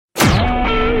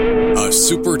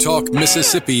SuperTalk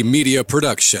Mississippi media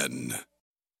production.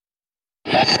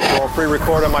 We'll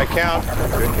pre-record on my count.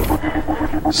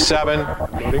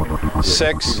 7,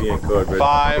 6,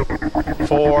 5,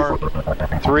 4,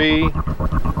 3,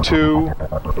 2.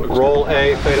 Roll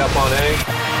A, fade up on A.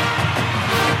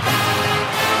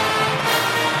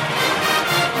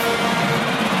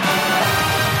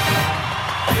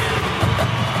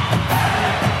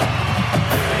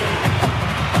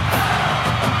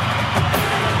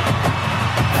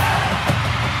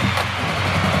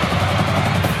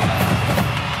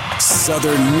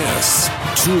 Southern Miss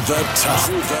to the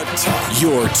top.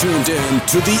 You're tuned in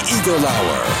to the Eagle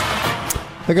Hour.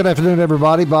 Hey, good afternoon,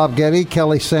 everybody. Bob Getty,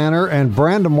 Kelly Sander, and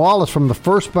Brandon Wallace from the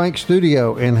First Bank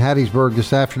Studio in Hattiesburg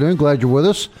this afternoon. Glad you're with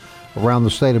us around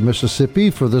the state of Mississippi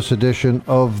for this edition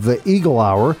of the Eagle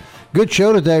Hour. Good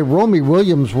show today. Romy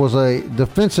Williams was a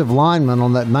defensive lineman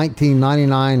on that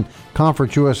 1999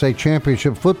 Conference USA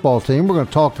Championship football team. We're going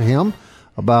to talk to him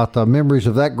about memories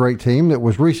of that great team that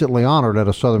was recently honored at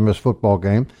a Southern Miss football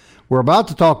game. We're about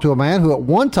to talk to a man who at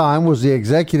one time was the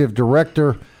executive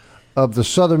director of the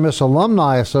Southern Miss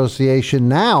Alumni Association,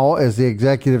 now as the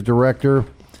executive director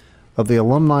of the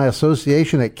Alumni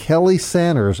Association at Kelly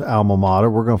Sanders' alma mater.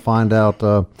 We're going to find out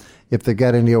if they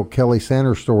got any old Kelly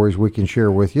Sanders stories we can share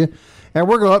with you. And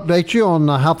we're going to update you on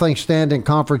how things stand in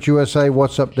Conference USA,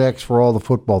 what's up next for all the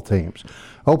football teams.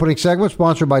 Opening segment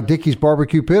sponsored by Dickey's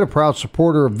Barbecue Pit, a proud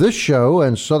supporter of this show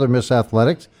and Southern Miss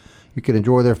Athletics. You can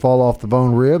enjoy their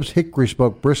fall-off-the-bone ribs, hickory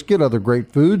smoked brisket, other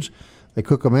great foods. They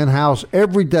cook them in-house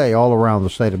every day all around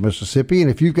the state of Mississippi. And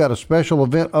if you've got a special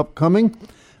event upcoming,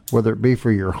 whether it be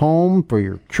for your home, for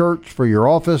your church, for your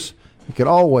office, you can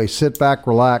always sit back,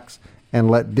 relax, and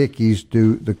let Dickey's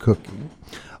do the cooking.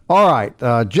 All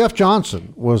right, Jeff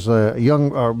Johnson was a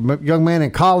young man in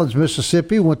College,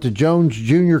 Mississippi, went to Jones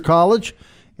Junior College,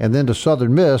 and then to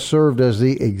Southern Miss, served as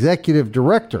the executive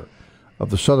director of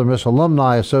the Southern Miss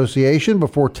Alumni Association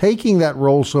before taking that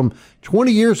role some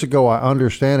 20 years ago, I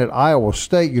understand, at Iowa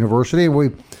State University. And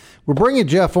we're bringing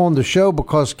Jeff on the show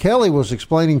because Kelly was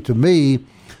explaining to me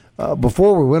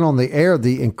before we went on the air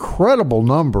the incredible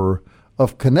number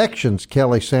of connections,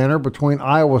 Kelly Sander, between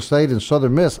Iowa State and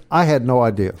Southern Miss. I had no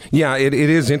idea. Yeah, it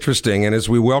is interesting. And as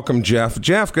we welcome Jeff,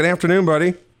 good afternoon,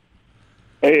 buddy.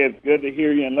 Hey, it's good to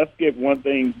hear you. And let's get one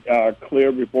thing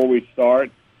clear before we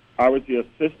start. I was the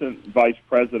assistant vice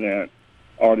president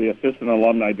or the assistant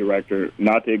alumni director,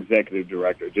 not the executive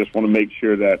director. Just want to make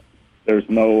sure that there's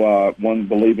no one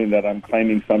believing that I'm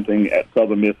claiming something at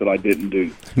Southern Miss that I didn't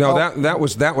do. No, that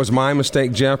was my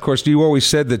mistake, Jeff. Of course, you always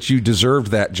said that you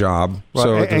deserved that job. Right.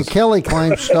 So and Kelly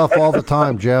claims stuff all the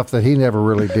time, Jeff, that he never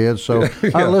really did. So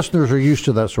our listeners are used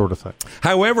to that sort of thing.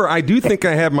 However, I do think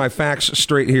I have my facts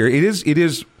straight here. It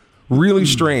is really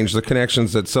strange, the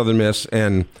connections that Southern Miss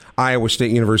and Iowa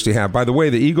State University have. By the way,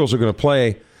 the Eagles are going to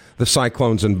play the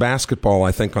Cyclones in basketball,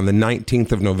 I think, on the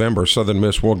 19th of November. Southern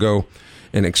Miss will go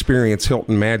and experience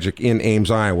Hilton Magic in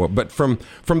Ames, Iowa. But from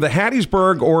the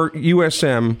Hattiesburg or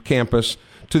USM campus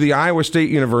to the Iowa State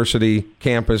University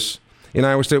campus in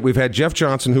Iowa State, we've had Jeff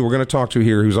Johnson, who we're going to talk to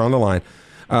here, who's on the line.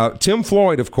 Tim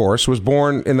Floyd, of course, was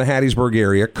born in the Hattiesburg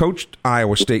area, coached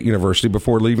Iowa State University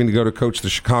before leaving to go to coach the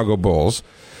Chicago Bulls.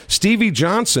 Stevie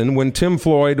Johnson, when Tim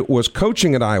Floyd was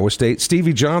coaching at Iowa State,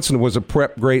 Stevie Johnson was a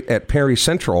prep great at Perry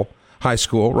Central High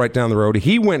School right down the road.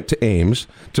 He went to Ames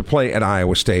to play at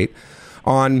Iowa State.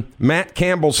 On Matt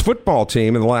Campbell's football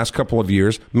team in the last couple of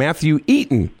years, Matthew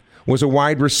Eaton was a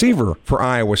wide receiver for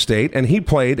Iowa State, and he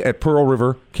played at Pearl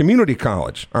River Community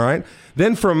College. All right.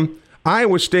 Then from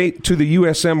Iowa State to the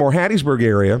USM or Hattiesburg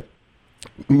area,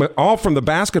 all from the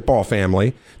basketball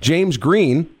family, James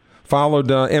Green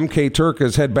followed M.K. Turk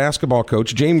as head basketball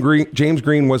coach. James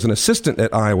Green was an assistant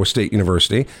at Iowa State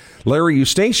University. Larry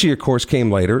Eustace, of course, came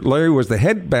later. Larry was the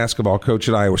head basketball coach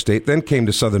at Iowa State, then came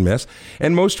to Southern Miss.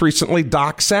 And most recently,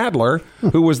 Doc Sadler,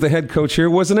 who was the head coach here,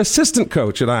 was an assistant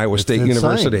coach at Iowa State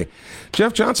University.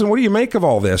 Jeff Johnson, what do you make of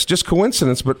all this? Just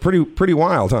coincidence, but pretty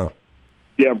wild, huh?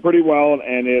 Yeah, pretty wild,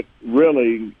 and it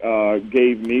really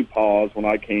gave me pause when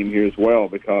I came here as well,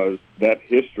 because that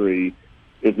history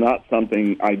is not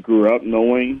something I grew up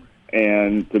knowing,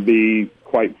 and to be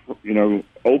quite,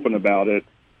 open about it,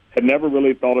 had never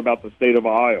really thought about the state of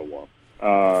Iowa.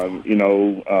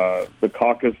 The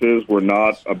caucuses were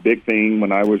not a big thing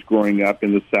when I was growing up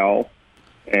in the South,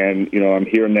 and, I'm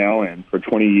here now, and for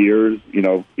 20 years,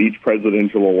 each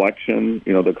presidential election,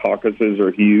 the caucuses are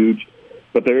huge,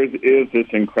 but there is this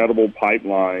incredible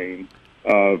pipeline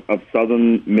of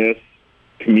Southern Miss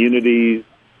communities,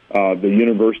 the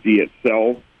university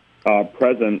itself,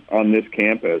 present on this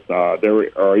campus.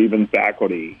 There are even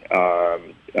faculty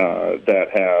that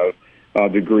have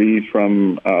degrees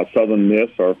from Southern Miss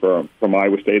or from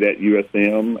Iowa State at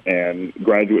USM, and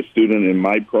graduate student in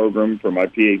my program for my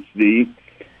PhD.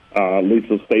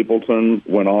 Lisa Stapleton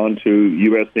went on to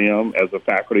USM as a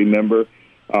faculty member.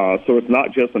 So it's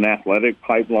not just an athletic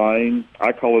pipeline.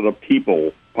 I call it a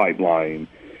people pipeline.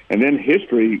 And then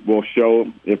history will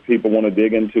show, if people want to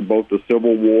dig into both the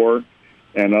Civil War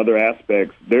and other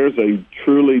aspects, there's a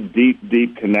truly deep,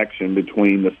 deep connection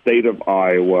between the state of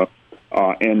Iowa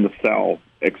and the South,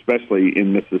 especially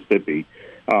in Mississippi.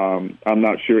 I'm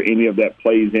not sure any of that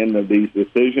plays into these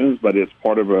decisions, but it's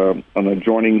part of an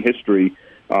adjoining history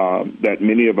that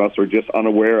many of us are just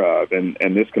unaware of. And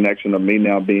this connection of me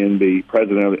now being the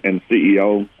president and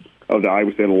CEO of the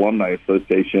Iowa State Alumni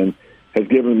Association has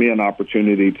given me an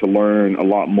opportunity to learn a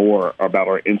lot more about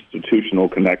our institutional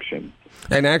connection.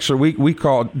 And actually, we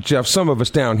call, Jeff, some of us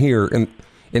down here in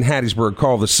Hattiesburg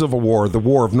call the Civil War the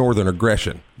War of Northern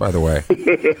Aggression, by the way.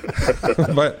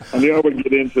 But I knew I would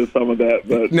get into some of that.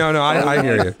 But No, I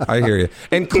hear you. I hear you.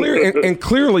 And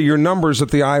clearly your numbers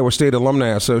at the Iowa State Alumni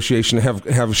Association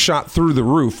have shot through the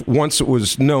roof once it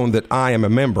was known that I am a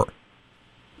member.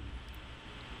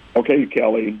 Okay,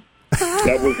 Kelly.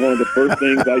 That was one of the first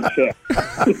things I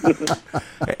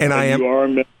checked. And I am. You are a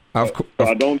member.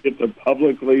 I don't get to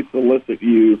publicly solicit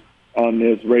you on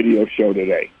this radio show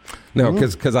today. No,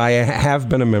 because I have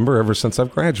been a member ever since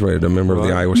I've graduated, a member of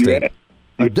the Iowa State.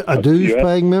 A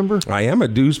dues-paying member? I am a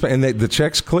dues-paying, and the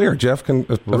check's clear. Jeff can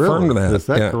affirm to that. Is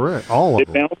that correct? All of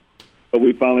them? Bounced, but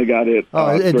we finally got it.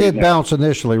 It did bounce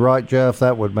initially, right, Jeff?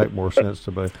 That would make more sense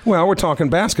to me. Well, we're talking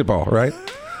basketball, right?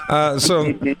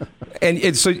 So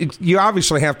you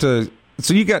obviously have to.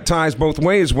 So you got ties both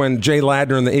ways when Jay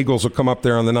Ladner and the Eagles will come up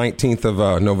there on the 19th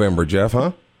of November, Jeff,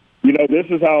 huh? You know, this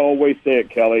is how I always say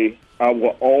it, Kelly. I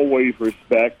will always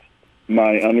respect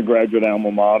my undergraduate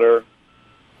alma mater,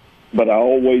 but I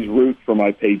always root for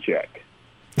my paycheck.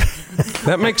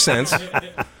 That makes sense.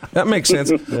 That makes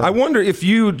sense. I wonder if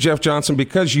you, Jeff Johnson,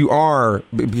 because you are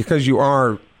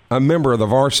a member of the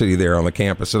varsity there on the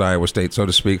campus at Iowa State, so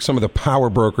to speak, some of the power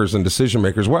brokers and decision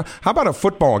makers. How about a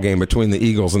football game between the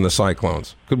Eagles and the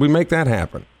Cyclones? Could we make that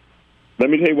happen? Let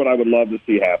me tell you what I would love to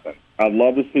see happen. I'd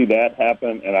love to see that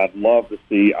happen, and I'd love to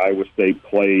see Iowa State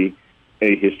play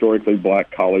a historically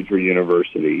black college or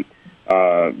university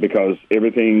because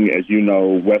everything, as you know,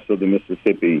 west of the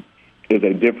Mississippi is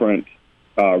a different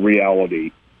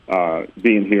reality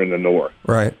being here in the north.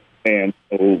 Right. And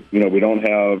so, we don't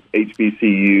have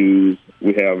HBCUs.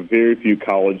 We have very few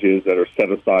colleges that are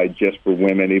set aside just for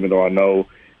women, even though I know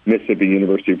Mississippi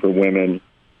University for Women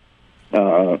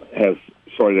has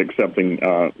started accepting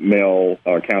male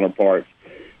counterparts.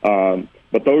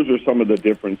 But those are some of the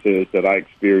differences that I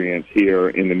experience here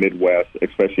in the Midwest,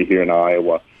 especially here in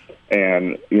Iowa.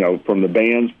 And, from the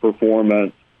band's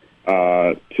performance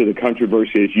to the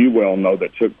controversy, as you well know,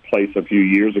 that took place a few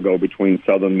years ago between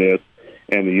Southern Miss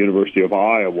and the University of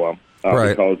Iowa right.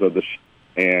 because of the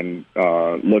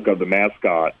look of the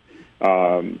mascot.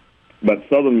 But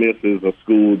Southern Miss is a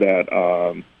school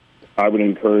that I would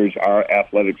encourage our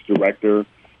athletics director,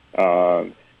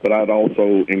 but I'd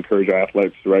also encourage our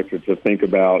athletics director to think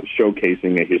about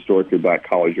showcasing a historically black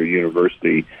college or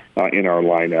university in our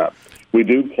lineup. We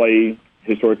do play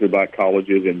historically black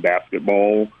colleges in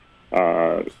basketball.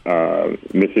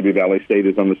 Mississippi Valley State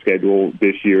is on the schedule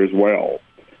this year as well.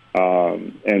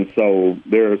 And so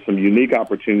there are some unique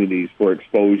opportunities for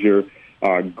exposure,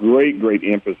 great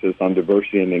emphasis on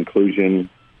diversity and inclusion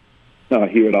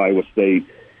here at Iowa State.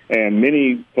 And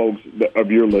many folks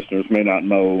of your listeners may not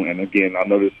know, and again, I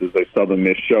know this is a Southern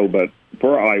Miss show, but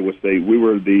for Iowa State, we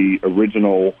were the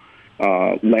original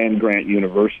land-grant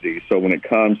university. So when it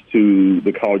comes to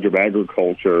the College of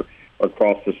Agriculture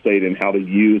across the state and how to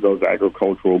use those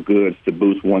agricultural goods to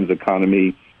boost one's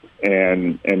economy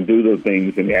and do the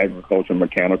things in the agriculture and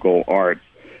mechanical arts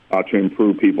to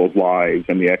improve people's lives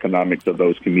and the economics of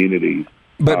those communities,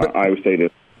 Iowa State is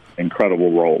an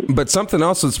incredible role. But something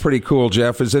else that's pretty cool,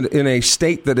 Jeff, is in a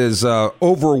state that is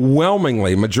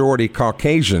overwhelmingly majority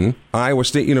Caucasian, Iowa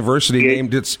State University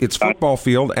named its football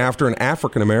field after an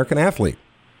African-American athlete.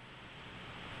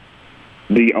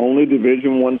 The only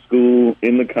Division I school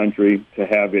in the country to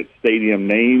have its stadium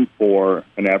named for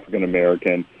an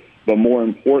African-American, but more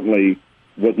importantly,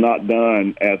 was not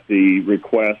done at the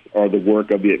request or the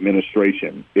work of the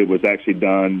administration. It was actually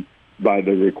done by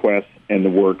the request and the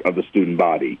work of the student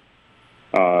body.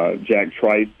 Jack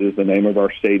Trice is the name of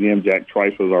our stadium. Jack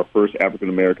Trice was our first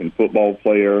African-American football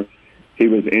player. He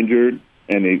was injured,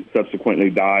 and he subsequently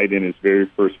died in his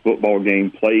very first football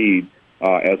game played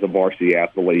as a varsity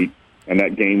athlete. and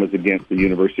that game was against the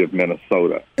University of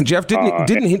Minnesota. And Jeff,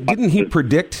 didn't he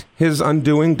predict his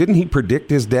undoing? Didn't he predict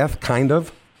his death, kind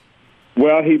of?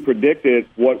 Well, he predicted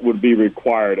what would be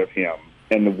required of him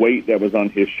and the weight that was on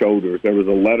his shoulders. There was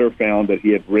a letter found that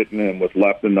he had written and was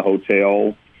left in the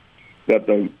hotel that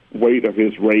the weight of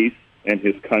his race and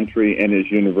his country and his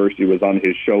university was on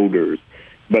his shoulders,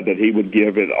 but that he would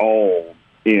give it all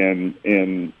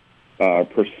in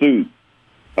pursuit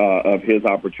of his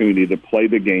opportunity to play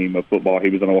the game of football. He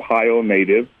was an Ohio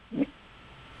native,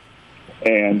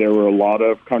 and there were a lot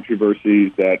of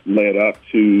controversies that led up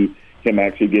to him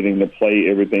actually getting to play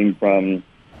everything from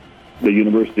the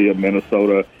University of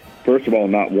Minnesota, first of all,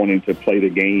 not wanting to play the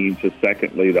game, to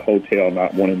secondly, the hotel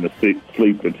not wanting to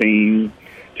sleep the team,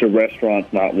 to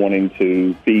restaurants not wanting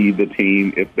to feed the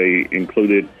team if they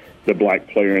included the black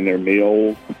player in their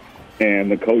meals.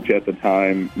 And the coach at the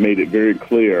time made it very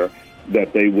clear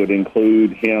that they would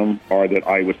include him or that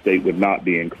Iowa State would not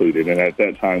be included. And at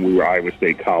that time, we were Iowa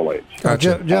State College.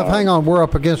 Gotcha. Jeff, hang on. We're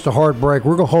up against a hard break.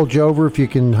 We're going to hold you over if you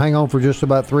can hang on for just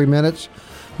about 3 minutes.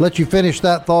 Let you finish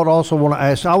that thought. Also, I want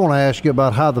to ask you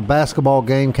about how the basketball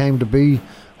game came to be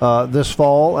this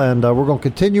fall. And we're going to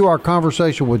continue our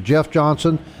conversation with Jeff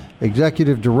Johnson,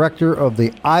 Executive Director of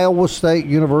the Iowa State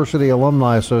University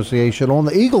Alumni Association, on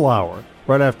the Eagle Hour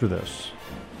right after this.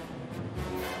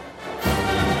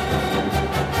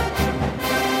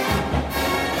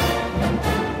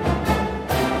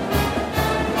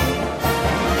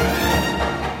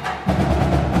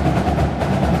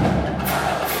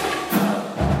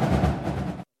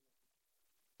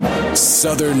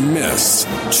 Southern Miss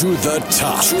to the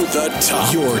top. To the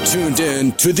top. You're tuned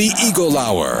in to the Eagle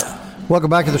Hour. Welcome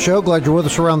back to the show. Glad you're with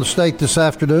us around the state this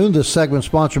afternoon. This segment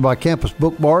sponsored by Campus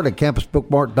Bookmart at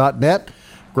campusbookmart.net.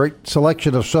 Great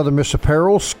selection of Southern Miss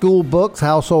apparel, school books,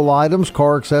 household items,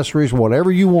 car accessories,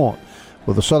 whatever you want.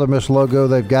 With the Southern Miss logo,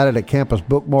 they've got it at Campus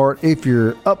Bookmart. If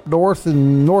you're up north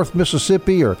in North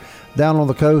Mississippi or down on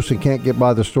the coast and can't get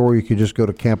by the store, you can just go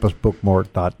to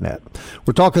campusbookmart.net.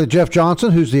 We're talking to Jeff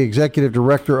Johnson, who's the Executive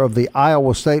Director of the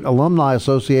Iowa State Alumni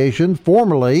Association,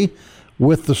 formerly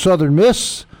with the Southern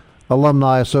Miss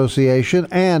Alumni Association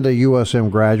and a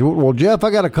USM graduate. Well, Jeff,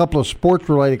 I got a couple of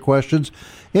sports-related questions.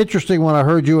 Interesting when I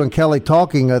heard you and Kelly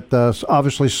talking that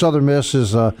obviously Southern Miss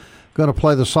is going to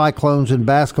play the Cyclones in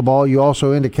basketball. You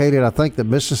also indicated, I think, that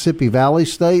Mississippi Valley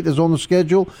State is on the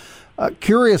schedule.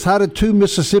 Curious, how did two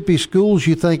Mississippi schools,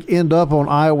 you think, end up on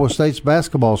Iowa State's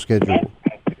basketball schedule?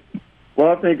 Well,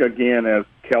 I think, again, as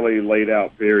Kelly laid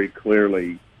out very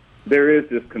clearly, there is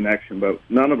this connection, but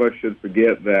none of us should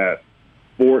forget that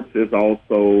sports is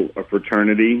also a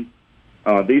fraternity.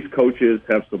 These coaches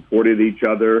have supported each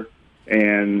other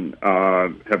and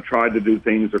have tried to do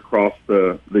things across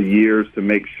the years to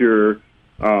make sure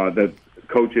that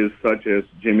coaches such as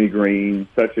Jimmy Green,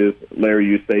 such as Larry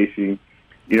Eustachy,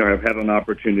 have had an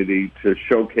opportunity to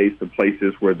showcase the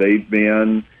places where they've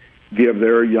been, give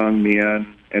their young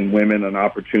men and women an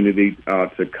opportunity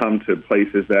to come to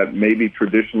places that maybe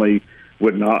traditionally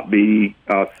would not be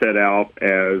set out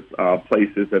as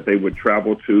places that they would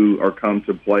travel to or come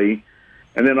to play.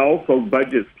 And then also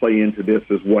budgets play into this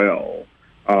as well.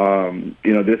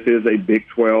 This is a Big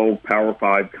 12 Power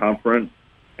 5 conference,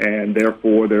 and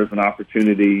therefore there's an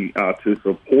opportunity to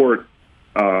support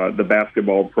the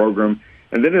basketball program.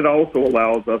 And then it also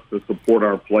allows us to support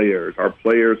our players. Our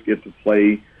players get to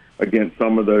play against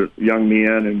some of the young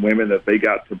men and women that they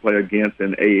got to play against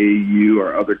in AAU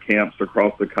or other camps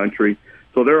across the country.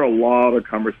 So there are a lot of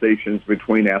conversations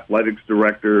between athletics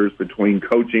directors, between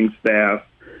coaching staff,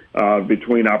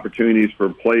 between opportunities for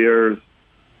players.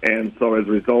 And so as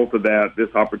a result of that,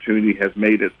 this opportunity has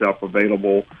made itself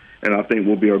available, and I think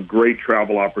will be a great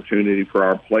travel opportunity for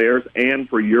our players and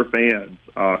for your fans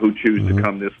who choose to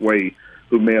come this way,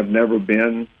 who may have never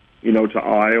been, to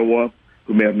Iowa,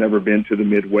 who may have never been to the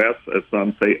Midwest, as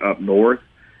some say up north.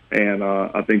 And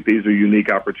I think these are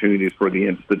unique opportunities for the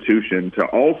institution to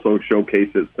also showcase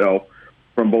itself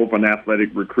from both an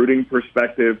athletic recruiting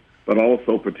perspective, but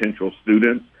also potential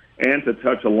students, and to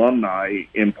touch alumni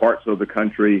in parts of the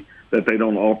country that they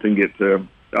don't often get to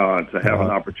have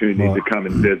an opportunity to come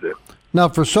and visit. Now,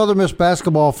 for Southern Miss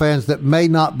basketball fans that may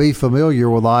not be familiar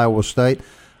with Iowa State,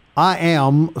 I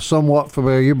am somewhat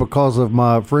familiar because of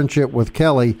my friendship with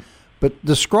Kelly. But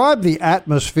describe the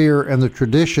atmosphere and the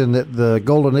tradition that the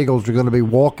Golden Eagles are going to be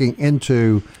walking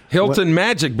into. Hilton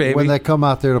Magic, baby. When they come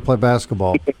out there to play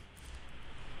basketball.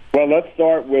 Well, let's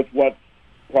start with what's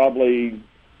probably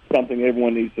something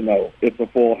everyone needs to know. It's a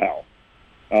full house.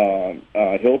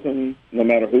 Hilton, no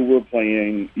matter who we're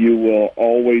playing, you will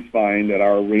always find that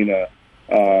our arena,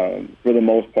 for the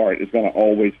most part, is going to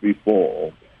always be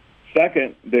full.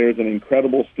 Second, there's an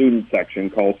incredible student section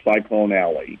called Cyclone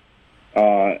Alley,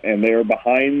 and they're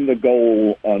behind the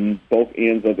goal on both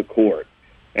ends of the court.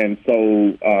 And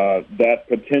so that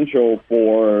potential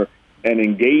for an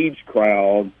engaged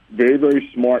crowd, very, very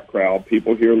smart crowd.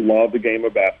 People here love the game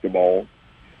of basketball.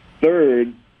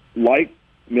 Third, like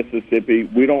Mississippi,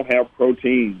 we don't have pro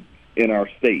teams in our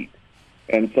state.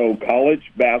 And so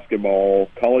college basketball,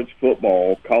 college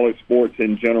football, college sports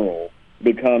in general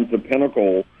becomes the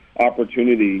pinnacle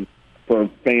opportunity for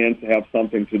fans to have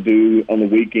something to do on the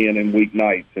weekend and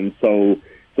weeknights. And so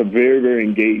it's a very, very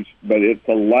engaged, but it's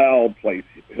a loud place.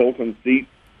 Hilton seats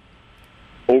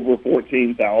over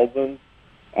 14,000.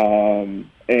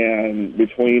 And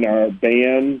between our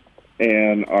band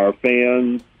and our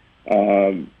fans,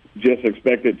 just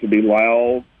expect it to be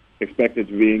loud, expect it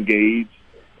to be engaged,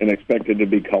 and expect it to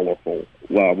be colorful.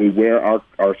 Well, we wear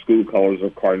our school colors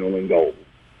of cardinal and gold.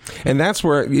 And that's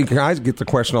where you guys get the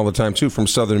question all the time, too, from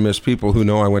Southern Miss people who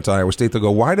know I went to Iowa State. They'll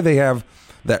go, why do they have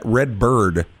that red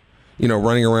bird,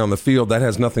 running around the field? That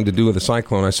has nothing to do with the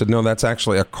Cyclone. I said, no, that's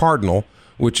actually a cardinal,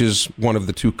 which is one of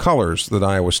the two colors that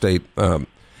Iowa State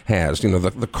has,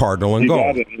 the cardinal and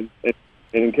gold. And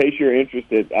in case you're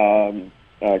interested,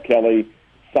 Kelly,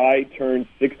 Cy turns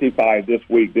 65 this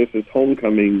week. This is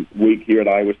homecoming week here at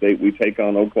Iowa State. We take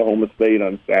on Oklahoma State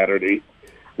on Saturday.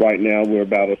 Right now, we're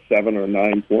about a 7 or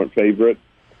 9 point favorite.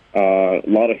 A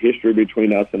lot of history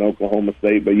between us and Oklahoma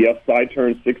State. But yes, Cy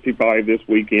turned 65 this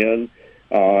weekend.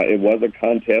 It was a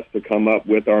contest to come up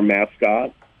with our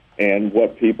mascot. And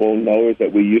what people know is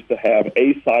that we used to have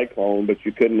a cyclone, but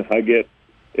you couldn't hug it.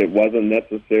 It wasn't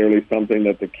necessarily something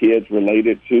that the kids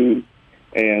related to.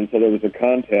 And so there was a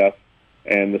contest,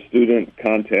 and the student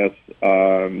contest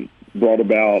brought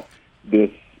about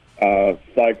this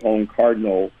cyclone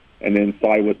cardinal, and then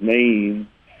Cy was named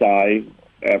Cy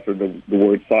after the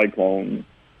word cyclone.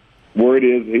 Word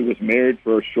is he was married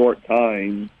for a short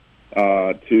time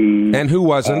to... And who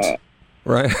wasn't,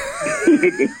 right?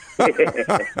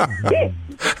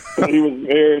 He was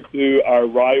married to our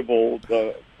rival,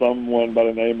 someone by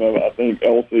the name of, I think,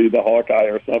 Elsie the Hawkeye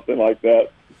or something like that.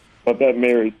 But that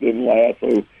marriage didn't last.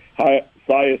 So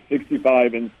Cy is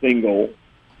 65 and single,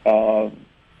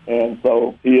 and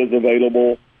so he is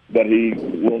available, but he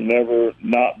will never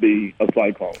not be a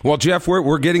Cyclone. Well, Jeff,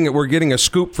 we're getting a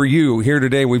scoop for you here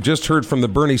today. We've just heard from the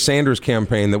Bernie Sanders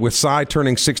campaign that with Cy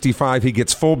turning 65, he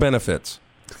gets full benefits.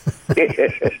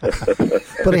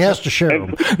 But he has to share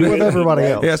them with everybody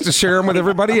else. He has to share them with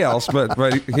everybody else,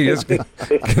 but he is going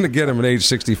to get him at age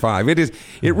 65.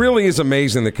 It really is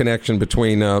amazing, the connection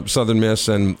between Southern Miss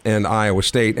and Iowa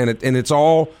State, and it's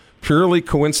all purely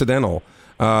coincidental.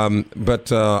 But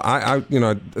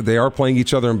they are playing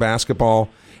each other in basketball,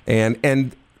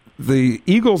 and the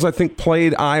Eagles, I think,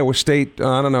 played Iowa State.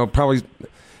 I don't know, probably.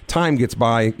 Time gets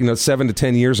by, 7 to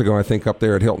 10 years ago, I think, up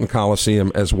there at Hilton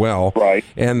Coliseum as well. Right.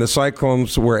 And the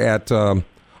Cyclones were at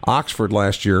Oxford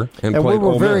last year and played we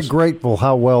were Ole very Miss. grateful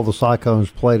how well the Cyclones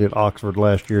played at Oxford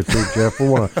last year, too, Jeff. We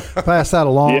want to pass that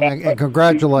along and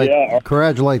congratulate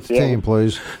the team,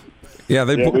 please. Yeah,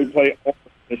 we play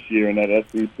this year in that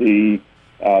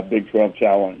SEC Big 12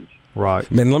 Challenge. Right.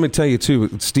 Man, let me tell you,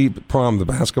 too, Steve Prom, the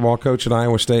basketball coach at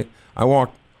Iowa State, I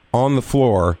walked on the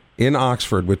floor in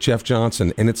Oxford with Jeff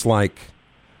Johnson, and it's like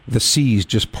the seas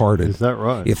just parted. Is that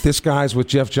right? If this guy's with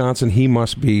Jeff Johnson, he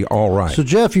must be all right. So,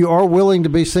 Jeff, you are willing to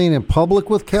be seen in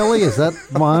public with Kelly? Is that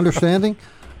my understanding?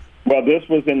 Well, this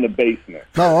was in the basement.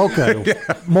 Oh, okay.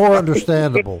 More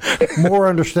understandable. More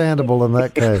understandable in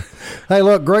that case. Hey,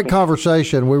 look, great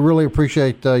conversation. We really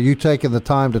appreciate you taking the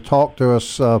time to talk to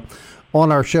us on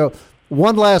our show.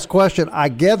 One last question. I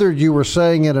gathered you were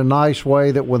saying in a nice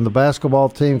way that when the basketball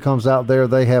team comes out there,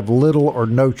 they have little or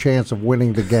no chance of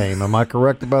winning the game. Am I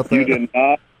correct about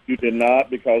that? You did not,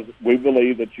 because we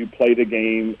believe that you play the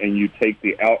game and you take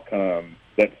the outcome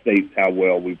that states how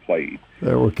well we played.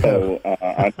 There we go. So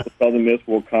I know Southern Miss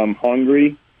will come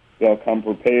hungry. They'll come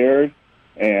prepared.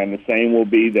 And the same will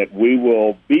be that we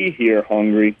will be here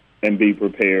hungry and be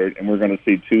prepared. And we're going to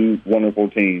see two wonderful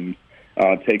teams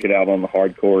take it out on the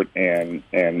hard court, and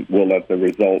we'll let the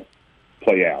result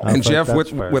play out. And Jeff,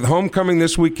 with homecoming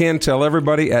this weekend, tell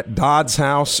everybody at Dodd's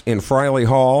house in Friley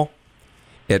Hall,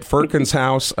 at Firkins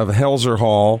House of Helzer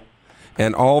Hall,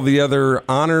 and all the other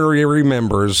honorary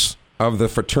members of the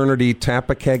fraternity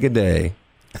Tappa Keg a Day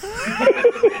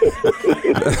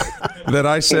that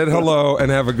I said hello and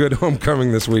have a good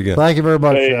homecoming this weekend. Thank you very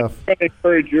much, Jeff. I'm going to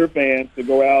encourage your fans to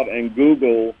go out and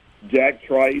Google Jack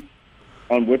Trice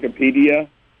on Wikipedia.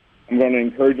 I'm going to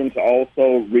encourage them to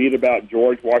also read about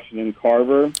George Washington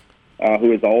Carver,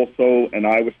 who is also an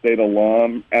Iowa State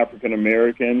alum,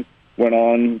 African-American, went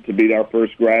on to be our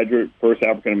first graduate, first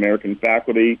African-American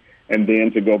faculty, and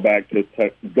then to go back to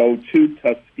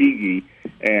Tuskegee.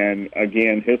 And,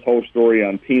 again, his whole story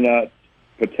on peanuts,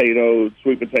 potatoes,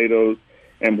 sweet potatoes,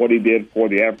 and what he did for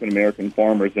the African-American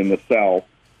farmers in the South.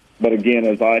 But, again,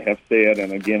 as I have said,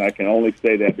 and, again, I can only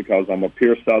say that because I'm a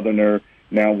pure Southerner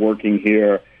now working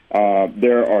here,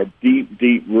 there are deep,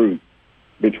 deep roots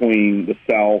between the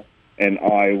South and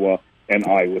Iowa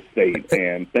State.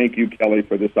 And thank you, Kelly,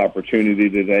 for this opportunity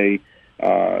today.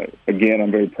 Again,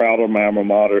 I'm very proud of my alma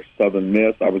mater, Southern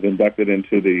Miss. I was inducted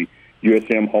into the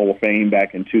USM Hall of Fame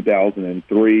back in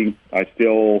 2003. I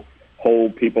still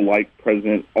hold people like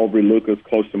President Aubrey Lucas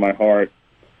close to my heart,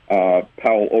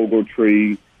 Powell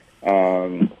Ogletree,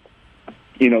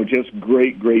 just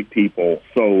great, great people.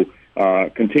 So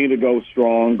continue to go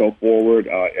strong, go forward.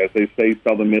 As they say,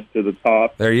 Southern Miss to the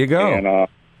top. There you go. And I'm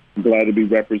glad to be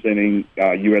representing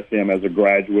USM as a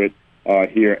graduate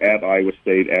here at Iowa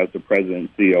State as the president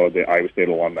and CEO of the Iowa State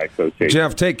Alumni Association.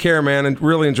 Jeff, take care, man, and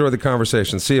really enjoy the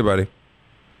conversation. See you, buddy.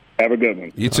 Have a good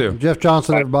one. You too. Jeff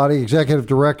Johnson, everybody, Executive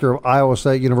Director of Iowa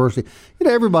State University.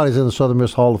 Everybody's in the Southern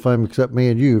Miss Hall of Fame except me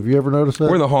and you. Have you ever noticed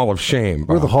that? We're the Hall of Shame, Bob.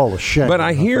 We're the Hall of Shame. But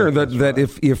I hear that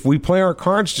if we play our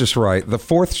cards just right, the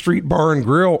 4th Street Bar and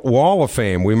Grill Wall of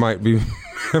Fame, we might be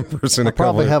members in a couple.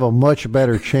 Probably have a much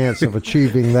better chance of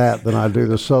achieving that than I do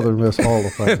the Southern Miss Hall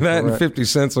of Fame. That and 50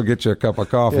 cents will get you a cup of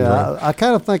coffee. Yeah, right? I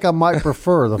kind of think I might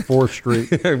prefer the 4th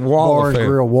Street Wall Bar of and Fame.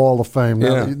 Grill Wall of Fame.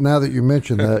 Now that you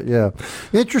mention that, yeah.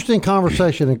 Interesting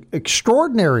conversation.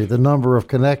 Extraordinary, the number of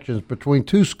connections between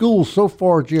two schools so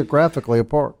far geographically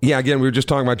apart. Yeah, again, we were just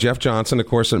talking about Jeff Johnson, of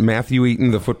course, and Matthew Eaton,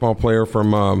 the football player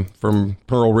from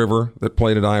Pearl River that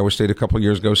played at Iowa State a couple of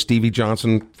years ago. Stevie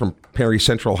Johnson from Perry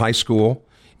Central High School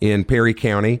in Perry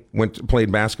County,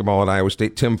 played basketball at Iowa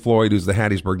State. Tim Floyd, who's the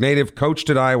Hattiesburg native,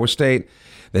 coached at Iowa State.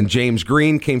 Then James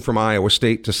Green came from Iowa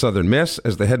State to Southern Miss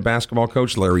as the head basketball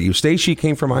coach. Larry Eustace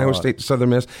came from Iowa State to Southern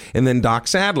Miss. And then Doc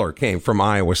Sadler came from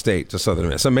Iowa State to Southern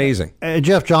Miss. Amazing.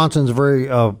 Jeff Johnson's a very,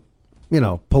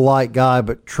 polite guy,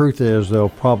 but truth is they'll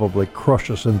probably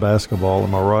crush us in basketball.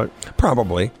 Am I right?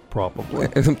 Probably.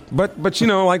 But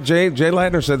like Jay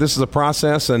Ladner said, this is a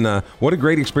process, and what a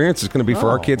great experience it's going to be for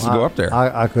our kids to go up there.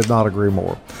 I could not agree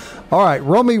more. All right,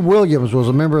 Romy Williams was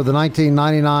a member of the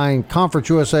 1999 Conference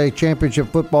USA Championship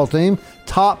football team,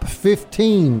 top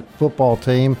 15 football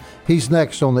team. He's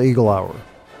next on the Eagle Hour.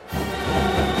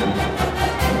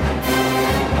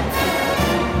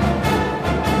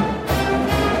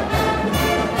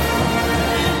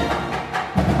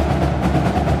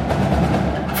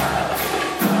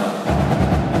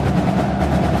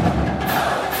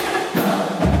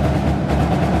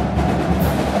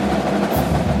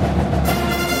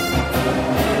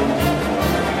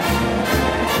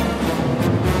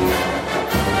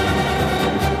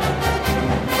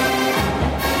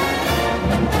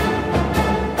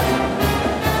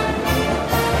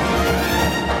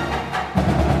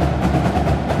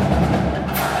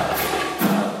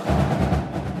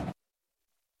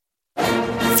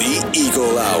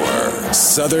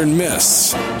 Southern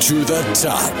Miss to the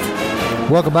top.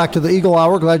 Welcome back to the Eagle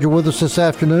Hour. Glad you're with us this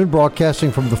afternoon,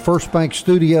 broadcasting from the First Bank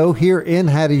Studio here in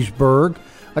Hattiesburg.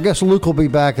 I guess Luke will be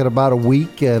back in about a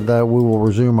week, and we will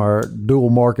resume our dual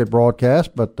market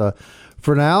broadcast. But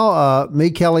for now,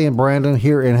 me, Kelly, and Brandon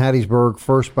here in Hattiesburg,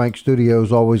 First Bank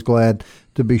Studios, always glad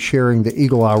to be sharing the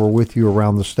Eagle Hour with you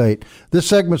around the state. This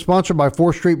segment sponsored by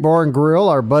 4th Street Bar and Grill,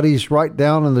 our buddies right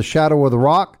down in the shadow of the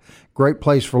rock. Great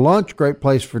place for lunch, great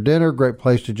place for dinner, great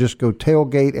place to just go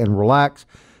tailgate and relax.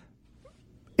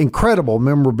 Incredible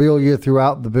memorabilia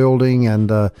throughout the building,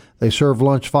 and they serve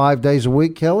lunch 5 days a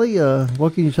week. Kelly,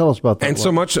 what can you tell us about that? And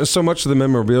so much of the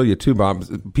memorabilia too,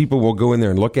 Bob. People will go in there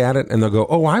and look at it, and they'll go,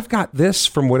 "Oh, I've got this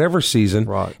from whatever season."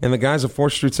 Right. And the guys at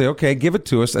 4th Street say, "Okay, give it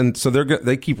to us." And so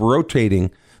they keep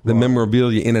rotating the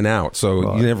memorabilia in and out.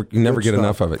 So you never get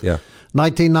enough of it. Yeah.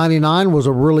 1999 was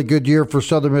a really good year for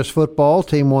Southern Miss football.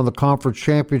 Team won the conference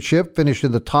championship, finished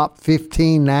in the top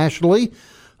 15 nationally.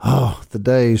 Oh, the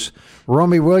days.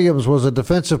 Romy Williams was a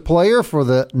defensive player for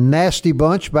the Nasty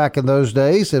Bunch back in those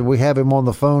days, and we have him on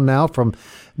the phone now from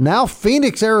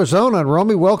Phoenix, Arizona. And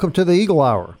Romy, welcome to the Eagle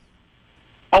Hour.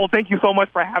 Oh, thank you so much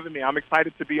for having me. I'm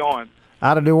excited to be on.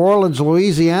 Out of New Orleans,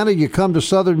 Louisiana, you come to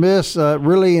Southern Miss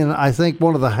really in, I think,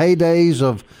 one of the heydays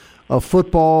of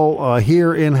football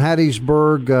here in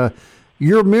Hattiesburg.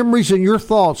 Your memories and your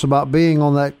thoughts about being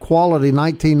on that quality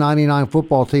 1999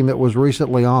 football team that was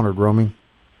recently honored, Romy.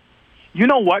 You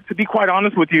know what? To be quite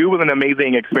honest with you, it was an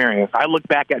amazing experience. I look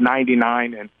back at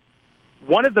 99, and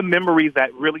one of the memories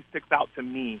that really sticks out to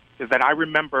me is that I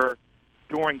remember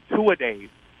during two-a-days,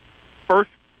 First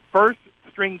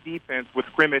second-string defense would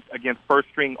scrimmage against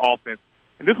first-string offense,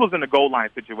 and this was in a goal line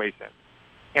situation.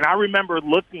 And I remember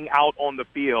looking out on the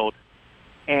field,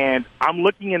 and I'm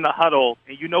looking in the huddle,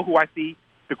 and you know who I see?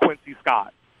 DeQuincy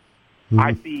Scott. Mm-hmm.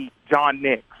 I see John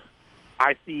Nix.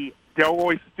 I see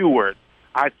Delroy Stewart.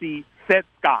 I see Seth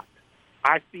Scott.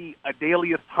 I see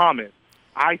Adalius Thomas.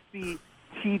 I see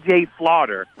T.J.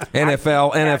 Slaughter.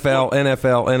 NFL.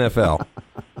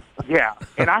 Yeah,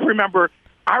 and I remember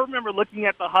looking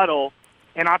at the huddle,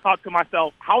 and I thought to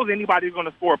myself, how is anybody going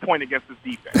to score a point against this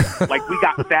defense? Like, we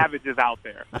got savages out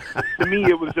there. To me,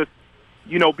 it was just,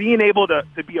 being able to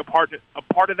be a part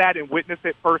of that and witness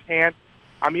it firsthand.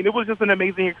 I mean, it was just an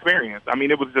amazing experience. I mean,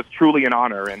 it was just truly an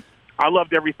honor, and I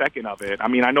loved every second of it. I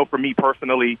mean, I know for me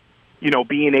personally,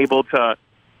 being able to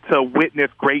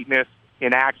witness greatness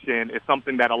in action is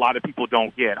something that a lot of people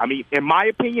don't get. I mean, in my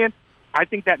opinion, I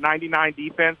think that 99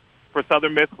 defense for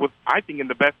Southern Miss was, I think, in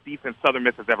the best defense Southern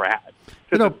Miss has ever had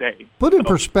to this day. Put in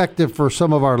perspective for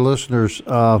some of our listeners,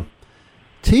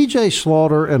 T.J.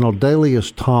 Slaughter and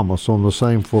Adalius Thomas on the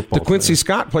same football team. DeQuincy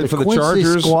Scott played for the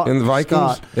Chargers and the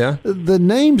Vikings. Scott. Yeah. The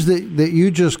names that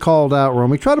you just called out,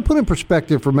 Romy, try to put in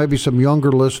perspective for maybe some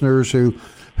younger listeners who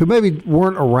maybe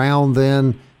weren't around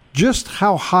then, just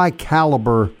how high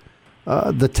caliber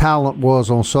the talent was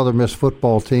on Southern Miss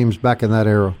football teams back in that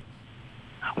era.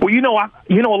 Well,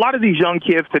 a lot of these young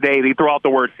kids today, they throw out the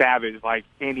word savage like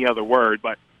any other word,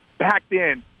 but back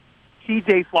then,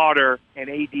 T.J. Slaughter and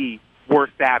A.D. were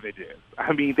savages.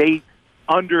 I mean, they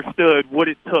understood what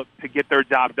it took to get their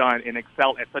job done and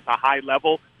excel at such a high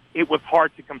level. It was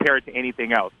hard to compare it to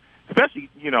anything else, especially,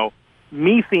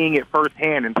 me seeing it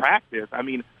firsthand in practice. I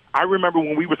mean, I remember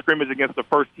when we were scrimmaging against the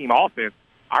first-team offense,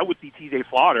 I would see T.J.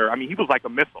 Slaughter. I mean, he was like a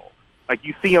missile. Like,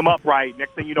 you see him upright,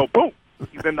 next thing you know, boom,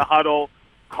 he's in the huddle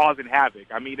causing havoc.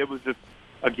 I mean, it was just,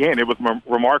 again, it was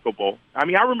remarkable. I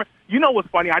mean, I remember, what's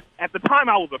funny? At the time,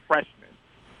 I was a freshman.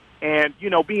 And,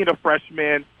 being a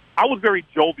freshman, I was very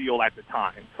jovial at the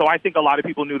time. So I think a lot of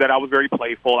people knew that I was very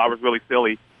playful. I was really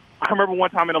silly. I remember one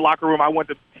time in the locker room, I went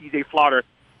to T.J. Slaughter,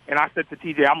 and I said to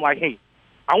T.J., I'm like, hey,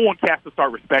 I want cats to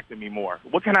start respecting me more.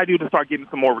 What can I do to start getting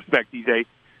some more respect, T.J.?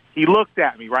 He looked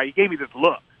at me, right? He gave me this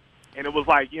look. And it was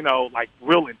like, like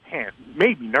real intense. It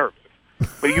made me nervous.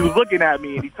 But he was looking at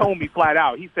me, and he told me flat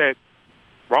out, he said,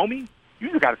 Romy, you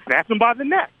just got to snatch him by the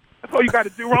neck. That's all you got to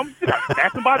do, Romy. You got to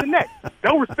snatch him by the neck.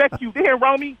 They'll respect you there,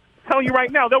 Romy. I'm telling you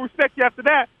right now, they'll respect you after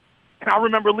that. And I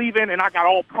remember leaving, and I got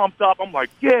all pumped up. I'm like,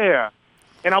 yeah.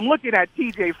 And I'm looking at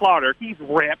T.J. Slaughter. He's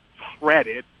ripped,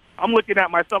 shredded. I'm looking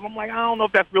at myself. I'm like, I don't know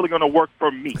if that's really going to work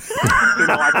for me.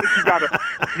 I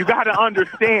think you got to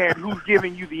understand who's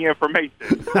giving you the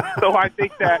information. So I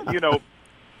think that,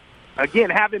 again,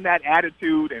 having that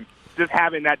attitude and just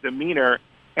having that demeanor,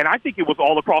 and I think it was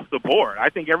all across the board. I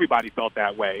think everybody felt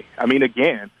that way. I mean,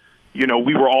 again,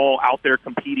 we were all out there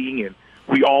competing, and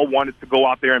we all wanted to go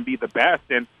out there and be the best.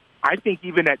 And I think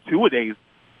even at two-a-days,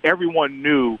 everyone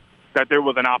knew that there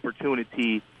was an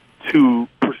opportunity to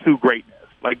pursue greatness.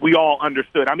 Like, we all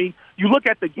understood. I mean, you look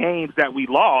at the games that we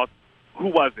lost, who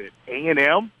was it?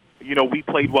 A&M, we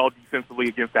played well defensively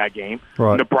against that game.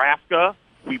 Right. Nebraska,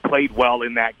 we played well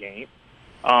in that game.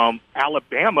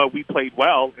 Alabama, we played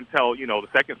well until, the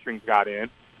second strings got in,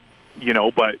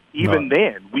 but even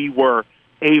then we were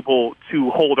able to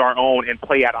hold our own and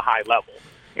play at a high level.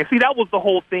 And see, that was the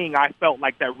whole thing I felt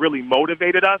like that really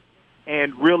motivated us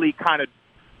and really kind of,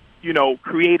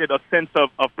 created a sense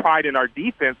of pride in our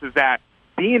defense, is that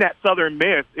being at Southern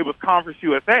Miss, it was Conference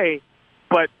USA,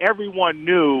 but everyone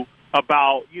knew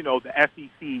about, the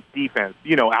SEC defense,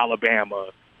 Alabama,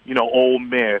 Ole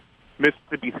Miss,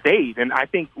 Mississippi State. And I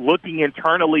think looking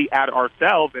internally at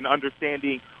ourselves and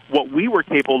understanding what we were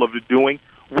capable of doing,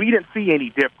 we didn't see any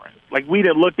difference. Like, we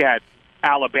didn't look at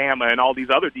Alabama and all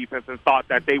these other defenses and thought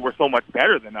that they were so much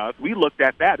better than us. We looked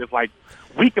at that as like,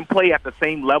 we can play at the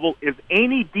same level as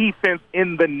any defense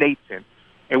in the nation.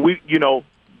 And we,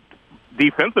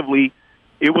 defensively,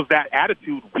 it was that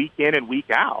attitude week in and week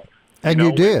out. And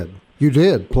you did. You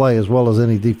did play as well as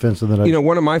any defense in the nation.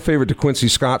 One of my favorite DeQuincy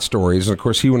Scott stories, and of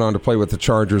course he went on to play with the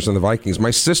Chargers and the Vikings.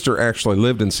 My sister actually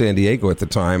lived in San Diego at the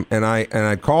time, and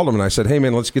I called him and I said, "Hey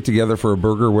man, let's get together for a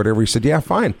burger or whatever." He said, "Yeah,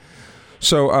 fine."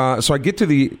 So I get to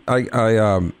the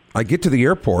I get to the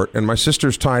airport, and my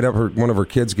sister's tied up. One of her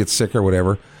kids gets sick or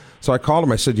whatever. So I called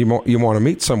him. I said, "You want to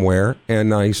meet somewhere?"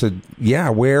 And he said, "Yeah,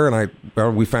 where?" And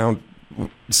we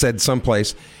said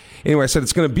someplace. Anyway, I said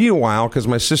it's going to be a while because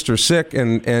my sister's sick,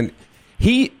 and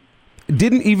he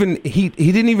didn't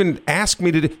even ask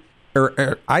me to,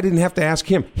 or I didn't have to ask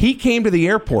him. He came to the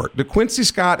airport. DeQuincy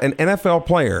Scott, an NFL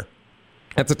player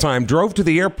at the time, drove to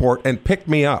the airport and picked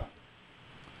me up.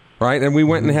 right? And we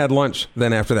went and had lunch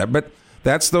then after that. But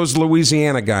that's those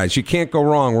Louisiana guys. You can't go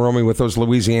wrong, Romy, with those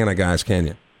Louisiana guys, can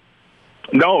you?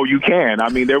 No, you can. I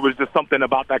mean, there was just something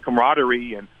about that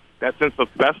camaraderie and that sense of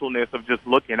specialness of just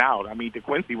looking out. I mean,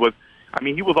 DeQuincy was,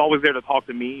 he was always there to talk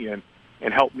to me and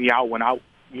help me out when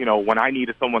I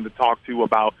needed someone to talk to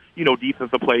about,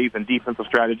 defensive plays and defensive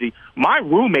strategy. My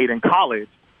roommate in college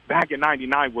back in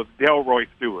 '99 was Delroy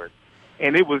Stewart.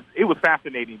 And it was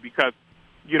fascinating because,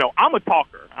 I'm a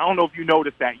talker. I don't know if you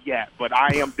noticed that yet, but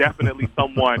I am definitely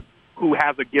someone who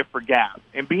has a gift for gab.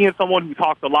 And being someone who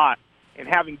talks a lot and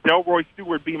having Delroy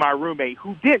Stewart be my roommate,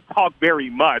 who didn't talk very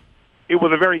much, it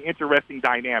was a very interesting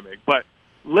dynamic. But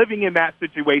living in that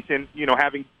situation,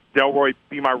 having Delroy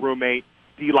be my roommate,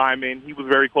 D lineman, he was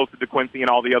very close to DeQuincy and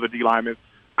all the other D linemen.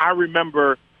 I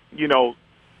remember,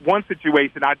 one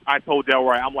situation I told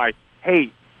Delroy, I'm like,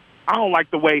 hey, I don't like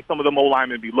the way some of the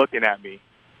O-linemen be looking at me.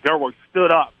 Delroy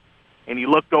stood up, and he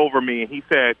looked over me, and he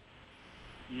said,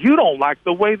 you don't like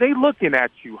the way they looking at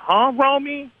you, huh,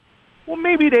 Romy? Well,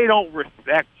 maybe they don't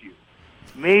respect you.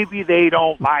 Maybe they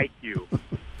don't like you.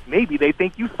 Maybe they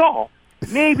think you soft.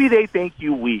 Maybe they think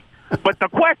you weak. But the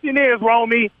question is,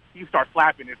 Romy, he starts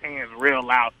slapping his hands real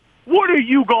loud. What are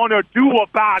you going to do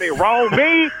about it,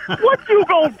 Romy? What you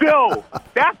going to do?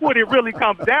 That's what it really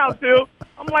comes down to.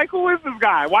 I'm like, who is this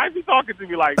guy? Why is he talking to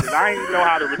me like this? I didn't know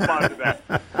how to respond to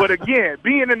that. But again,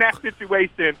 being in that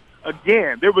situation,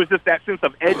 there was just that sense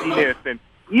of edginess, and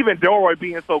even Delroy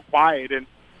being so quiet. And,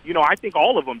 I think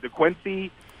all of them,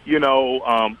 DeQuincy,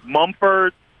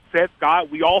 Mumford, Seth Scott,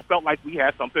 we all felt like we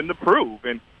had something to prove.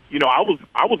 And, I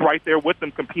was right there with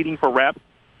them competing for reps.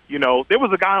 There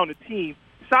was a guy on the team,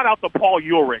 shout out to Paul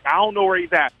Ulrich. I don't know where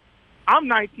he's at. I'm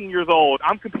 19 years old.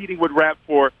 I'm competing with reps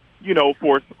for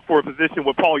a position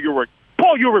with Paul Ulrich.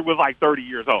 Paul Ulrich was like 30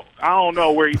 years old. I don't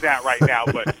know where he's at right now,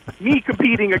 but me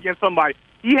competing against somebody,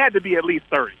 he had to be at least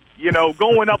 30,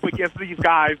 going up against these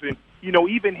guys. And,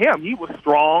 even him, he was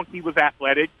strong, he was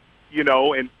athletic,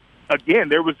 and again,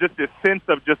 there was just this sense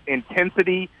of just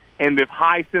intensity and this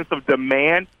high sense of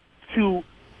demand to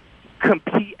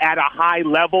compete at a high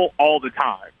level all the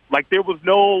time. Like there was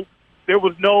no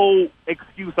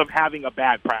excuse of having a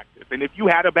bad practice. And if you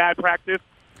had a bad practice,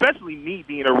 especially me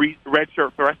being a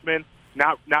redshirt freshman,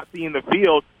 not seeing the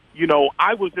field,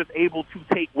 I was just able to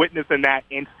take witness in that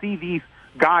and see these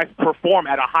guys perform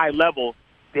at a high level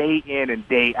day in and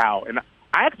day out. And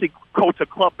I actually coach a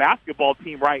club basketball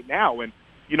team right now, and,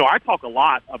 I talk a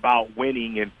lot about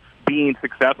winning and being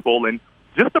successful and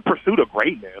just the pursuit of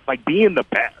greatness, like being the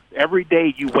best. Every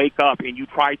day you wake up and you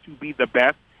try to be the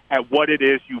best at what it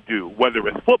is you do, whether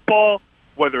it's football,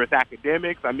 whether it's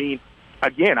academics.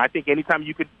 Again, I think anytime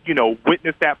you could,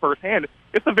 witness that firsthand,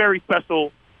 it's a very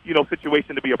special,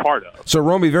 situation to be a part of. So,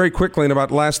 Romy, very quickly, in about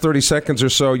the last 30 seconds or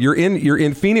so, you're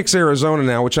in Phoenix, Arizona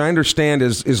now, which I understand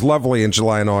is lovely in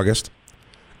July and August.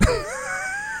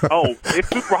 Oh, it's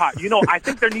super hot. I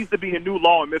think there needs to be a new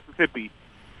law in Mississippi.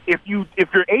 If your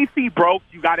AC broke,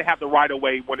 you got to have the right of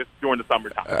way when it's during the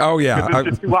summertime. Oh yeah, it's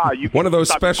just too hot. One of those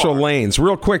special lanes.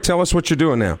 Real quick, tell us what you're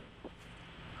doing now.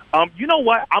 You know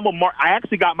what? I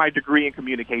actually got my degree in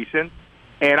communications,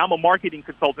 and I'm a marketing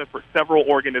consultant for several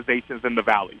organizations in the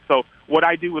Valley. So what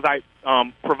I do is I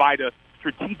provide a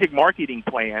strategic marketing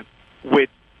plan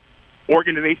which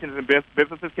organizations and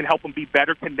businesses can help them be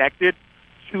better connected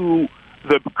to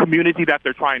the community that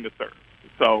they're trying to serve.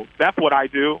 So that's what I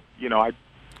do.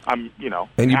 I'm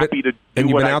happy to do and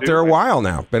you've what been I out do. there a while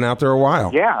now. Been out there a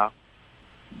while. Yeah.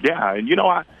 And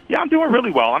I'm doing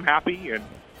really well. I'm happy and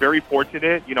very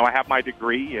fortunate. I have my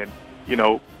degree, and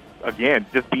again,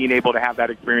 just being able to have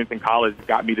that experience in college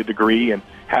got me the degree and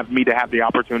have me to have the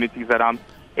opportunities that I'm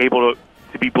able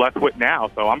to be blessed with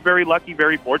now. So I'm very lucky,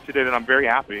 very fortunate, and I'm very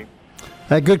happy.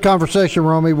 Hey, good conversation,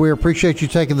 Romy. We appreciate you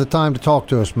taking the time to talk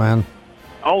to us, man.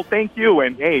 Oh, thank you.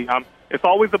 And hey, it's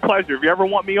always a pleasure. If you ever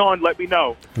want me on, let me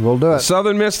know. We'll do it.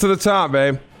 Southern Miss to the top,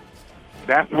 babe.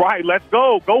 That's right. Let's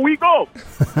go. Go, we go.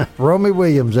 Romy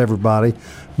Williams, everybody.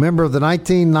 Member of the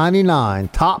 1999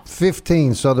 Top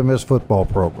 15 Southern Miss football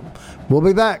program. We'll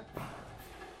be back.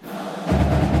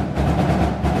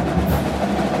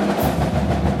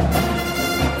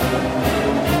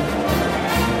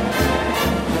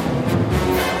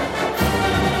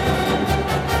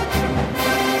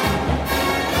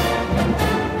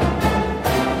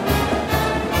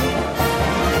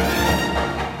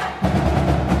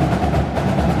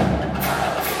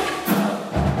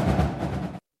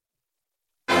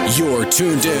 You're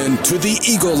tuned in to the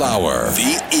Eagle Hour.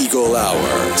 The Eagle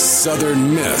Hour.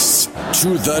 Southern Miss to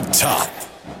the top.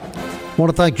 I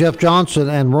want to thank Jeff Johnson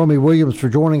and Romy Williams for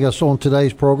joining us on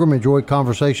today's program. Enjoyed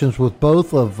conversations with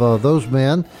both of those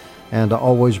men and I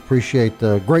always appreciate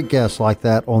great guests like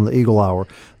that on the Eagle Hour.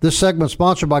 This segment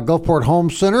sponsored by Gulfport Home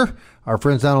Center, our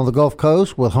friends down on the Gulf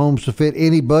Coast with homes to fit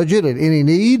any budget and any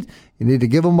need. You need to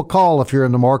give them a call if you're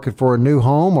in the market for a new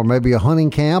home or maybe a hunting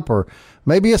camp or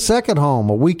maybe a second home,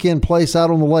 a weekend place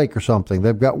out on the lake or something.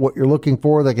 They've got what you're looking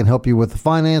for. They can help you with the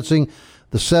financing,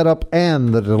 the setup,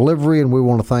 and the delivery, and we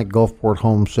want to thank Gulfport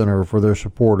Home Center for their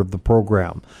support of the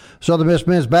program. Southern Miss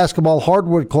Men's Basketball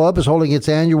Hardwood Club is holding its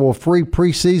annual free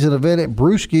preseason event at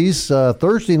Brewski's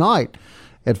Thursday night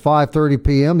at 5:30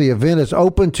 p.m. The event is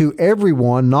open to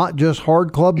everyone, not just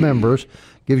Hard Club members.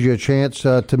 Gives you a chance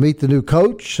to meet the new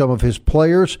coach, some of his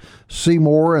players.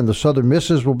 Seymour and the Southern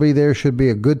Misses will be there. Should be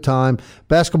a good time.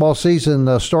 Basketball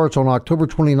season starts on October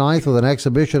 29th with an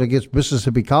exhibition against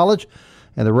Mississippi College.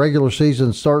 And the regular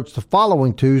season starts the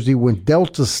following Tuesday when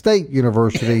Delta State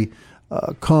University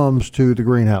comes to the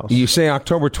greenhouse. You say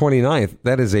October 29th.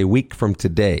 That is a week from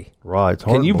today. Right. It's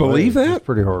hard Can you to believe that? It's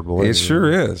pretty hard to believe. It sure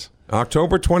is.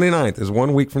 October 29th is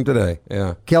 1 week from today.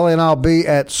 Yeah. Kelly and I'll be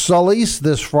at Sully's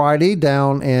this Friday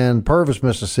down in Purvis,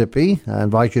 Mississippi. I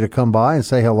invite you to come by and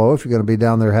say hello if you're going to be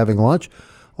down there having lunch.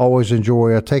 Always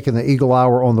enjoy taking the Eagle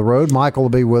Hour on the road. Michael will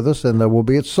be with us, and we'll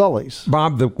be at Sully's.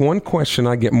 Bob, the one question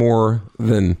I get more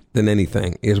than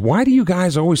anything is, why do you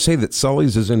guys always say that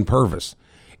Sully's is in Purvis?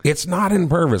 It's not in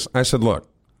Purvis. I said, look,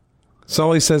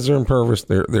 Sully says they're in Purvis.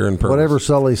 They're in Purvis. Whatever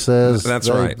Sully says, that's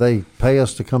right. They pay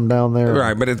us to come down there.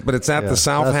 Right, but it's at the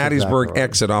South Hattiesburg exactly right.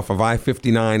 exit off of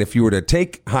I-59. If you were to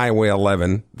take Highway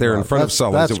 11 there in front of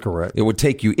Sully's, that's correct. It would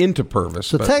take you into Purvis.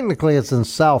 So technically, it's in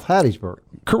South Hattiesburg.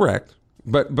 Correct.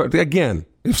 But again,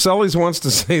 if Sully's wants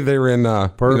to say they're in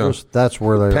Purvis, that's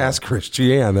where they past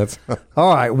Christian. That's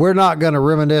all right. We're not going to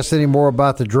reminisce anymore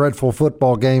about the dreadful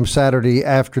football game Saturday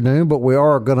afternoon, but we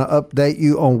are going to update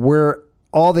you on where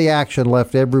all the action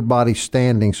left everybody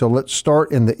standing. So let's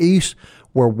start in the East,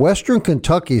 where Western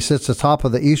Kentucky sits atop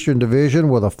of the Eastern Division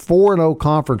with a 4-0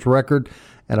 conference record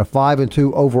and a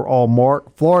 5-2 overall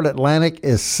mark. Florida Atlantic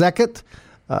is second.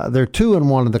 They're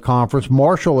 2-1 in the conference.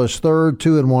 Marshall is third,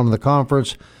 2-1 in the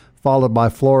conference, followed by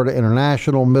Florida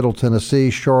International, Middle Tennessee,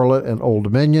 Charlotte, and Old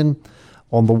Dominion.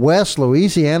 On the West,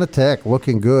 Louisiana Tech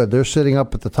looking good. They're sitting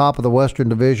up at the top of the Western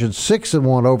Division,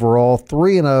 6-1 overall,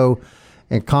 3-0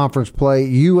 in conference play.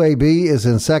 UAB is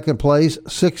in second place,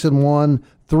 6-1,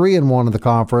 3-1 in the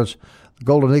conference. The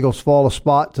Golden Eagles fall a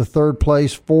spot to third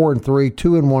place, 4-3,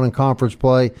 2-1 in conference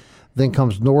play. Then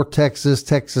comes North Texas,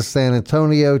 Texas San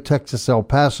Antonio, Texas El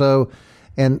Paso,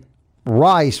 and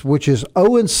Rice, which is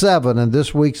 0-7 in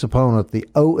this week's opponent, the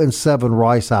 0-7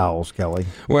 Rice Owls, Kelly.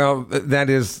 Well, that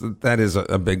is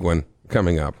a big one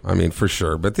coming up. I mean, for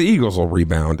sure. But the Eagles will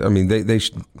rebound. I mean, they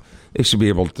should be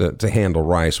able to handle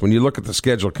Rice. When you look at the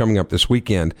schedule coming up this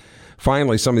weekend,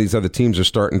 finally some of these other teams are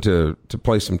starting to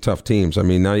play some tough teams. I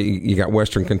mean, now you got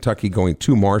Western Kentucky going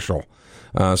to Marshall.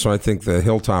 So I think the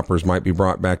Hilltoppers might be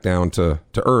brought back down to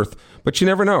earth. But you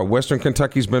never know. Western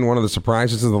Kentucky's been one of the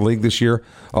surprises of the league this year,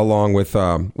 along with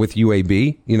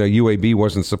UAB. You know, UAB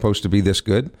wasn't supposed to be this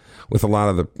good with a lot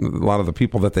of the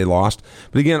people that they lost.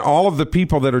 But again, all of the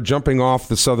people that are jumping off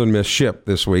the Southern Miss ship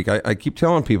this week, I keep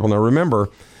telling people, now remember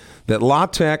that La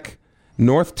Tech,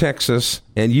 North Texas,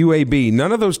 and UAB,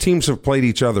 none of those teams have played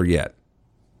each other yet.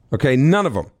 Okay, none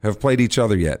of them have played each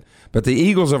other yet. But the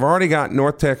Eagles have already got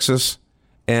North Texas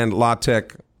and La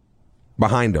Tech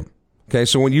behind them. Okay,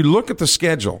 so when you look at the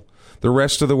schedule the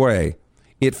rest of the way,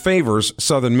 it favors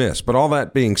Southern Miss. But all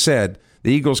that being said,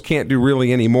 the Eagles can't do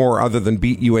really any more other than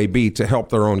beat UAB to help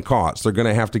their own cause. They're going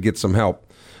to have to get some help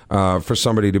for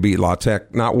somebody to beat La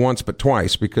Tech, not once but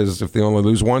twice, because if they only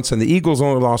lose once and the Eagles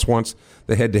only lost once,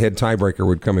 the head-to-head tiebreaker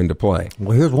would come into play.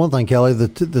 Well, here's one thing, Kelly.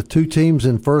 The two teams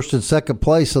in first and second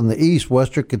place in the East,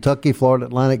 Western Kentucky, Florida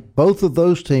Atlantic, both of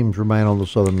those teams remain on the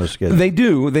Southern Miss schedule. They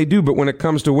do, but when it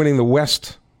comes to winning the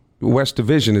West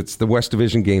Division, it's the West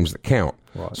Division games that count.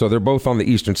 Right. So they're both on the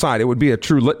eastern side. It would be a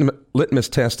true litmus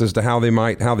test as to how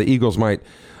the Eagles might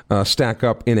stack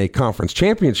up in a conference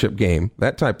championship game,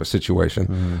 that type of situation.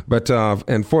 Mm-hmm. But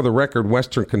and for the record,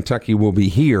 Western Kentucky will be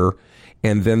here,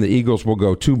 and then the Eagles will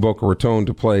go to Boca Raton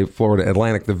to play Florida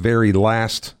Atlantic the very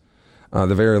last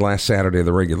Saturday of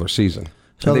the regular season.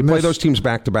 So they play those teams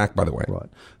back to back, by the way. Right.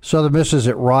 Southern Miss is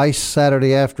at Rice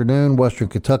Saturday afternoon. Western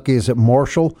Kentucky is at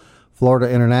Marshall.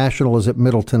 Florida International is at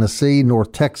Middle Tennessee.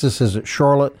 North Texas is at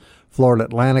Charlotte. Florida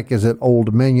Atlantic is at Old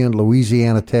Dominion.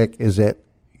 Louisiana Tech is at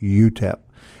UTEP.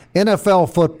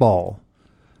 NFL football.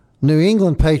 New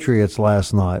England Patriots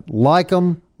last night. Like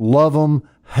them, love them,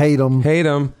 hate them. Hate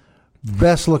them.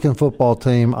 Best looking football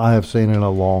team I have seen in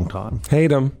a long time. Hate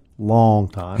them. Long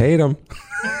time. Hate them.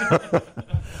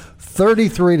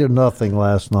 33-0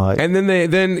 last night. And then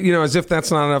as if that's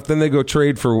not enough, then they go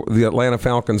trade for the Atlanta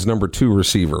Falcons' number 2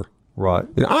 receiver. Right.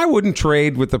 I wouldn't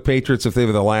trade with the Patriots if they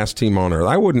were the last team on earth.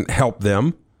 I wouldn't help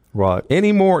them. Right.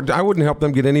 Anymore. I wouldn't help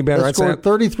them get any better. They scored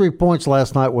 33 points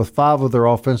last night with 5 of their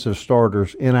offensive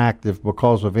starters inactive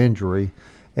because of injury,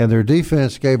 and their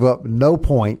defense gave up no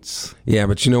points. Yeah,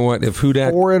 but you know what? If 4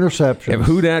 interceptions. If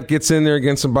Houdat gets in there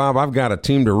against them, Bob, I've got a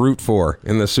team to root for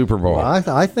in the Super Bowl. Well,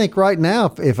 I think right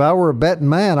now, if I were a betting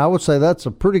man, I would say that's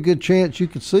a pretty good chance you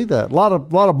could see that. A lot of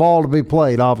ball to be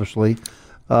played, obviously.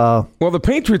 Well, the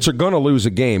Patriots are going to lose a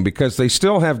game because they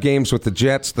still have games with the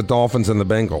Jets, the Dolphins, and the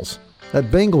Bengals. That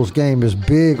Bengals game is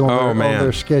big on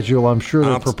their schedule. I'm sure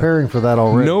they're preparing for that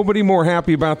already. Nobody more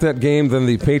happy about that game than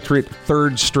the Patriot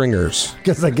third stringers.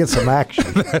 Because they get some action.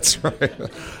 That's right.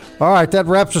 All right, that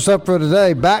wraps us up for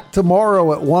today. Back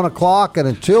tomorrow at 1 o'clock, and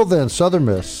until then, Southern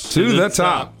Miss. To the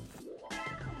top.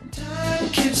 Time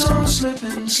keeps on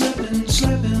slipping, slipping,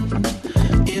 slipping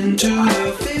into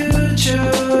the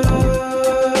future.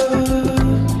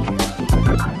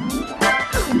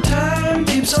 Time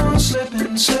keeps on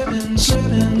slipping, slipping,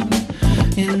 slipping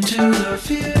into the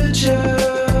future.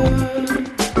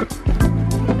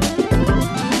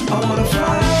 I wanna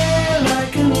fly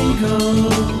like an eagle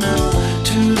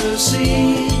to the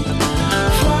sea.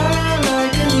 Fly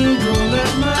like an eagle,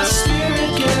 let my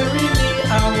spirit carry me.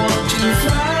 I want to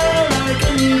fly like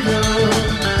an eagle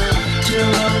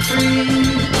till I'm free.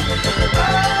 I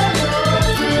go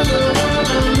through the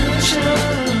revolution.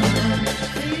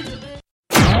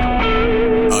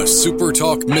 A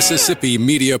SuperTalk Mississippi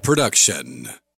media production.